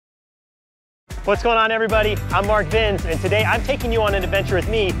What's going on, everybody? I'm Mark Vins, and today I'm taking you on an adventure with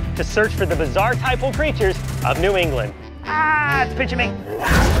me to search for the bizarre tide pool creatures of New England. Ah, it's pinching me.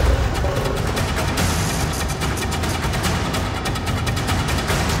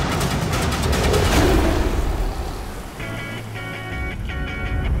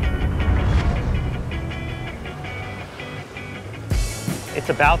 It's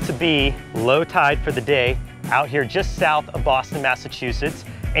about to be low tide for the day out here just south of Boston, Massachusetts,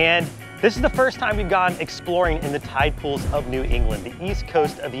 and this is the first time we've gone exploring in the tide pools of New England, the east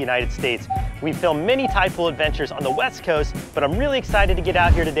coast of the United States. We've filmed many tide pool adventures on the west coast, but I'm really excited to get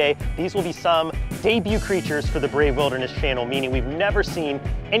out here today. These will be some debut creatures for the Brave Wilderness channel, meaning we've never seen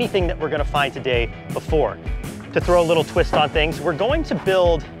anything that we're gonna find today before. To throw a little twist on things, we're going to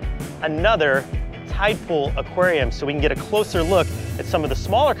build another tide pool aquarium so we can get a closer look at some of the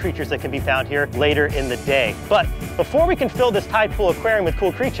smaller creatures that can be found here later in the day. But before we can fill this tide pool aquarium with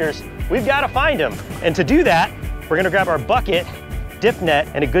cool creatures, we've got to find them. And to do that, we're gonna grab our bucket, dip net,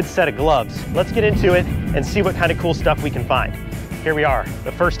 and a good set of gloves. Let's get into it and see what kind of cool stuff we can find. Here we are,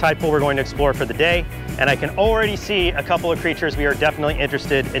 the first tide pool we're going to explore for the day, and I can already see a couple of creatures we are definitely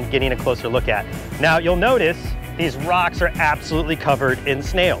interested in getting a closer look at. Now, you'll notice these rocks are absolutely covered in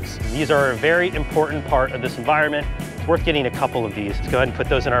snails. These are a very important part of this environment. It's worth getting a couple of these. Let's go ahead and put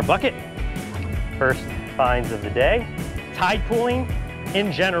those in our bucket. First finds of the day. Tide pooling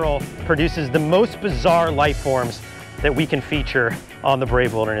in general produces the most bizarre life forms that we can feature on the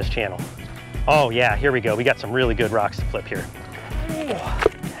Brave Wilderness channel. Oh yeah, here we go. We got some really good rocks to flip here.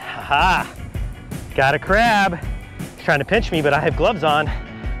 Haha, got a crab. He's trying to pinch me, but I have gloves on.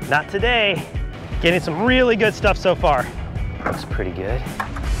 Not today. Getting some really good stuff so far. Looks pretty good.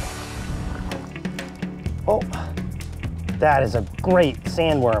 Oh, that is a great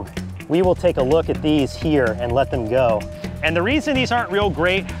sandworm. We will take a look at these here and let them go. And the reason these aren't real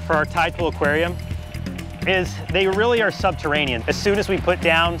great for our tide pool aquarium is they really are subterranean. As soon as we put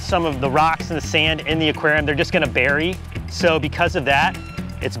down some of the rocks and the sand in the aquarium, they're just gonna bury. So because of that,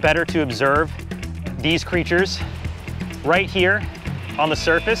 it's better to observe these creatures right here on the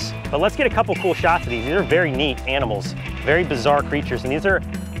surface. But let's get a couple cool shots of these. These are very neat animals, very bizarre creatures. And these are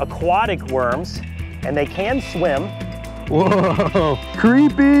aquatic worms, and they can swim. Whoa,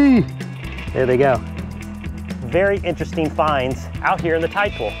 creepy. There they go. Very interesting finds out here in the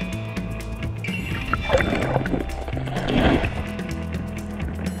tide pool.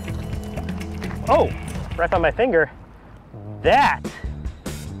 Oh, right by my finger. That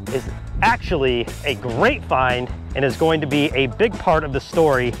is actually a great find and is going to be a big part of the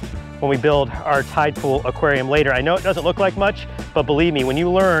story when we build our tide pool aquarium later. I know it doesn't look like much, but believe me, when you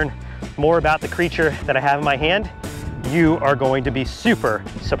learn more about the creature that I have in my hand, you are going to be super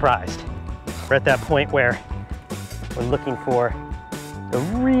surprised. We're at that point where we're looking for the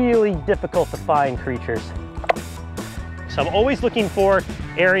really difficult to find creatures. So I'm always looking for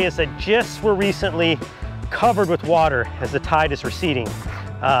areas that just were recently covered with water as the tide is receding,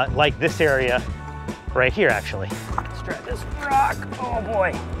 like this area right here, actually. Let's try this rock. Oh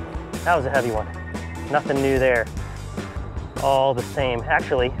boy, that was a heavy one. Nothing new there. All the same.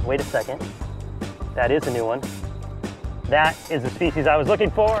 Actually, wait a second. That is a new one. That is the species I was looking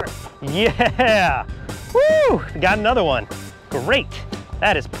for. Yeah! Woo! Got another one. Great.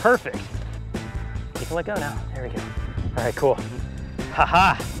 That is perfect. You can let go now. There we go. All right, cool.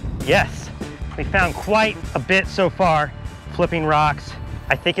 Haha. Yes. We found quite a bit so far, flipping rocks.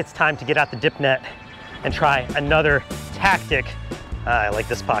 I think it's time to get out the dip net and try another tactic. I like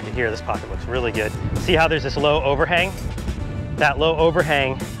this pocket here. This pocket looks really good. See how there's this low overhang? That low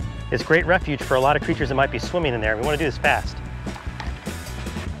overhang is great refuge for a lot of creatures that might be swimming in there. We want to do this fast.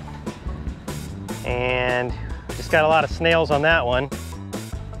 And just got a lot of snails on that one.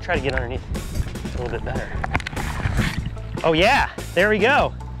 Try to get underneath a little bit better. Oh yeah, there we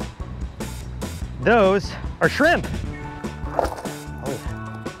go. Those are shrimp. Oh.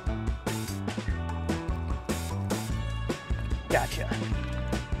 Gotcha.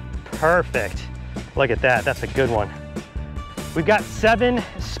 Perfect. Look at that, that's a good one. We've got 7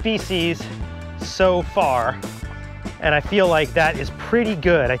 species so far, and I feel like that is pretty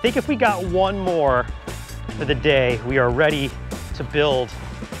good. I think if we got one more for the day, we are ready to build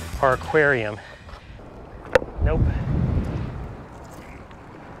our aquarium. Nope.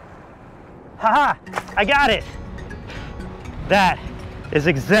 Haha, I got it. That is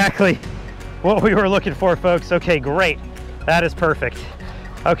exactly what we were looking for, folks. Okay, great. That is perfect.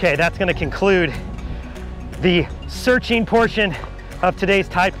 Okay, that's gonna conclude the searching portion of today's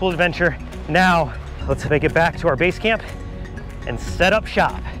tide pool adventure. Now, let's make it back to our base camp and set up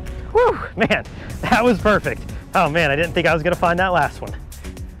shop. Whew, man, that was perfect. Oh man, I didn't think I was gonna find that last one.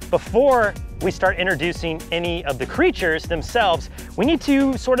 Before we start introducing any of the creatures themselves, we need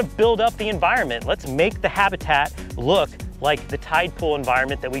to sort of build up the environment. Let's make the habitat look like the tide pool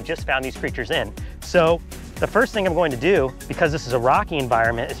environment that we just found these creatures in. So the first thing I'm going to do, because this is a rocky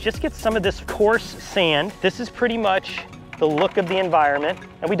environment, is just get some of this coarse sand. This is pretty much the look of the environment,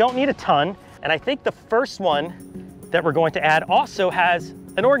 and we don't need a ton. And I think the first one that we're going to add also has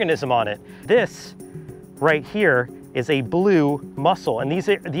an organism on it. This right here is a blue mussel, and these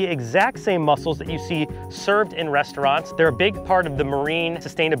are the exact same mussels that you see served in restaurants. They're a big part of the marine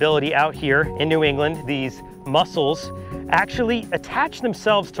sustainability out here in New England. These mussels actually attach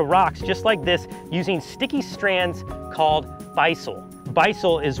themselves to rocks just like this using sticky strands called byssal.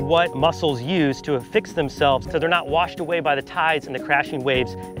 Byssal is what mussels use to affix themselves so they're not washed away by the tides and the crashing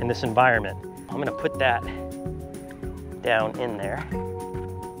waves in this environment. I'm gonna put that down in there.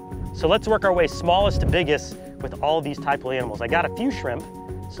 So let's work our way smallest to biggest with all of these tide pool animals. I got a few shrimp,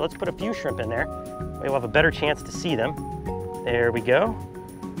 so let's put a few shrimp in there. We'll have a better chance to see them. There we go.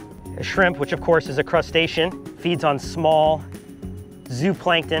 A shrimp, which of course is a crustacean, feeds on small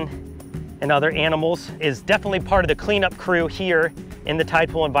zooplankton and other animals, is definitely part of the cleanup crew here in the tide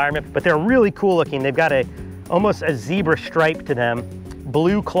pool environment, but they're really cool looking. They've got almost a zebra stripe to them,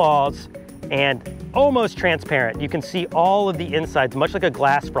 blue claws, and almost transparent. You can see all of the insides, much like a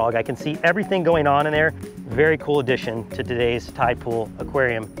glass frog. I can see everything going on in there. Very cool addition to today's tide pool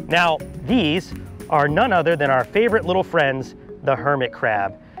aquarium. Now, these are none other than our favorite little friends, the hermit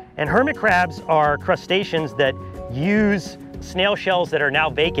crab. And hermit crabs are crustaceans that use snail shells that are now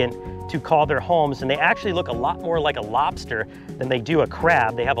vacant to call their homes, and they actually look a lot more like a lobster than they do a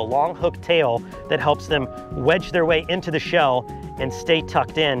crab. They have a long hooked tail that helps them wedge their way into the shell and stay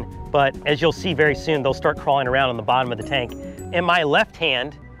tucked in. But as you'll see very soon, they'll start crawling around on the bottom of the tank. In my left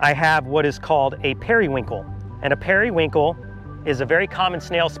hand, I have what is called a periwinkle. And a periwinkle is a very common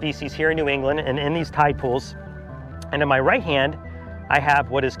snail species here in New England and in these tide pools. And in my right hand, I have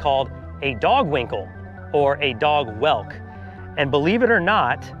what is called a dogwinkle or a dog whelk. And believe it or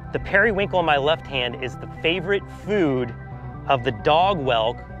not, the periwinkle in my left hand is the favorite food of the dog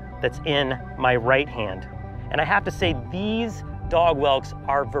whelk that's in my right hand. And I have to say, these dog whelks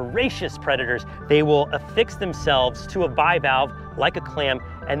are voracious predators. They will affix themselves to a bivalve like a clam,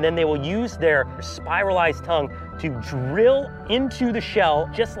 and then they will use their spiralized tongue to drill into the shell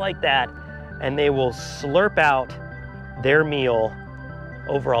just like that, and they will slurp out their meal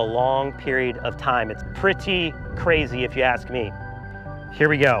over a long period of time. It's pretty crazy if you ask me. Here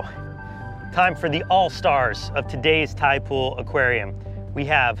we go. Time for the all-stars of today's tide pool aquarium. We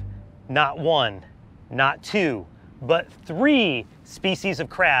have not one, not two, but 3 species of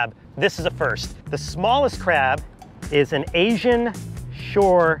crab. This is a first. The smallest crab is an Asian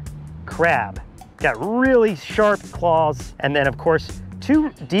shore crab. Got really sharp claws, and then of course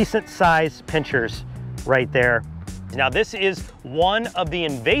 2 decent sized pinchers right there. Now this is one of the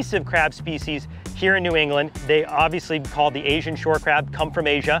invasive crab species here in New England. They obviously called the Asian shore crab, come from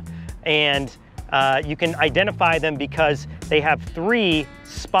Asia, and you can identify them because they have 3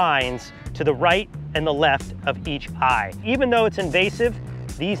 spines to the right and the left of each eye. Even though it's invasive,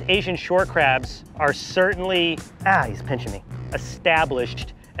 these Asian shore crabs are certainly, he's pinching me,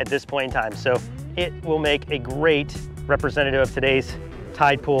 established at this point in time. So it will make a great representative of today's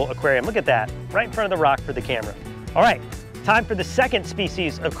tide pool aquarium. Look at that, right in front of the rock for the camera. All right, time for the second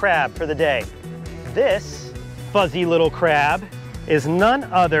species of crab for the day. This fuzzy little crab is none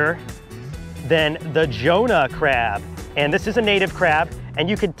other than the Jonah crab. And this is a native crab, and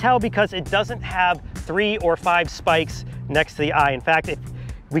you can tell because it doesn't have 3 or 5 spikes next to the eye. In fact, if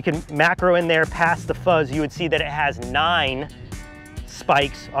we can macro in there past the fuzz, you would see that it has 9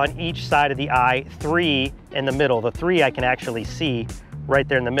 spikes on each side of the eye, 3 in the middle. The 3 I can actually see right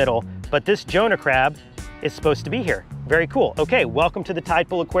there in the middle. But this Jonah crab is supposed to be here. Very cool. Okay, welcome to the tide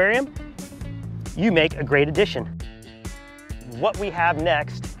pool aquarium. You make a great addition. What we have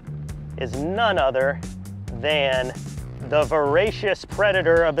next is none other than the voracious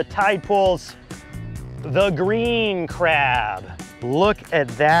predator of the tide pools, the green crab. Look at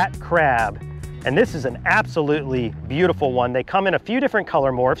that crab. And this is an absolutely beautiful one. They come in a few different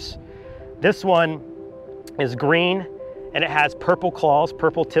color morphs. This one is green and it has purple claws,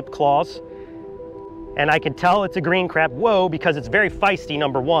 purple tip claws. And I can tell it's a green crab, whoa, because it's very feisty,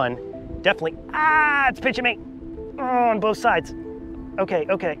 number 1. Definitely, it's pinching me on both sides. Okay,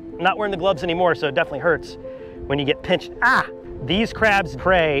 not wearing the gloves anymore, so it definitely hurts when you get pinched. These crabs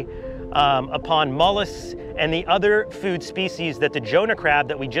prey upon mollusks and the other food species that the Jonah crab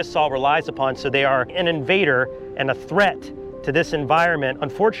that we just saw relies upon, so they are an invader and a threat to this environment,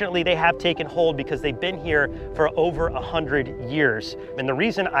 unfortunately, they have taken hold because they've been here for over 100 years. And the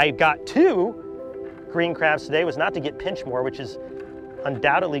reason I got 2 green crabs today was not to get pinched more, which is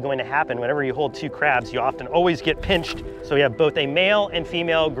undoubtedly going to happen. Whenever you hold 2 crabs, you often always get pinched. So we have both a male and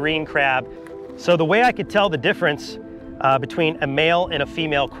female green crab. So the way I could tell the difference between a male and a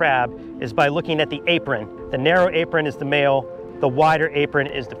female crab is by looking at the apron. The narrow apron is the male, the wider apron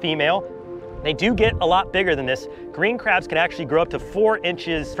is the female. They do get a lot bigger than this. Green crabs can actually grow up to 4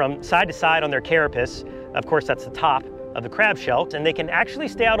 inches from side to side on their carapace. Of course, that's the top of the crab shell, and they can actually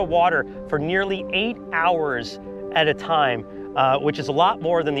stay out of water for nearly 8 hours at a time, which is a lot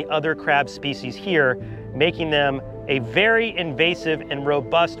more than the other crab species here, making them a very invasive and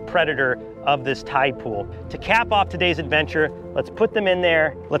robust predator of this tide pool. To cap off today's adventure, let's put them in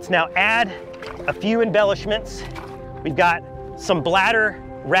there. Let's now add a few embellishments. We've got some bladder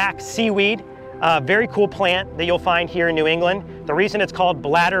rack seaweed, a very cool plant that you'll find here in New England. The reason it's called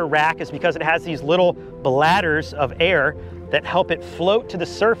bladder rack is because it has these little bladders of air that help it float to the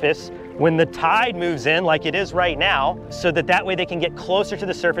surface when the tide moves in, like it is right now, so that way they can get closer to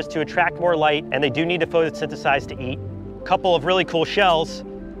the surface to attract more light, and they do need to photosynthesize to eat. A couple of really cool shells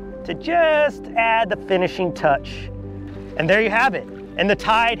to just add the finishing touch. And there you have it. And the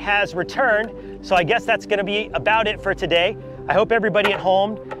tide has returned, so I guess that's gonna be about it for today. I hope everybody at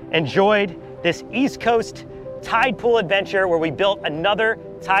home enjoyed this East Coast tide pool adventure where we built another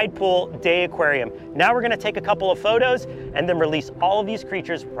tide pool day aquarium. Now we're gonna take a couple of photos and then release all of these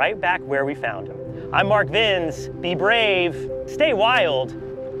creatures right back where we found them. I'm Mark Vins. Be brave, stay wild.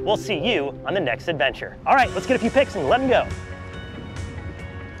 We'll see you on the next adventure. All right, let's get a few pics and let them go.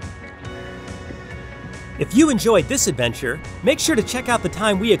 If you enjoyed this adventure, make sure to check out the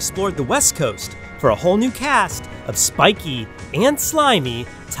time we explored the West Coast for a whole new cast of spiky and slimy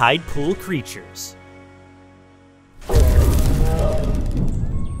tide pool creatures.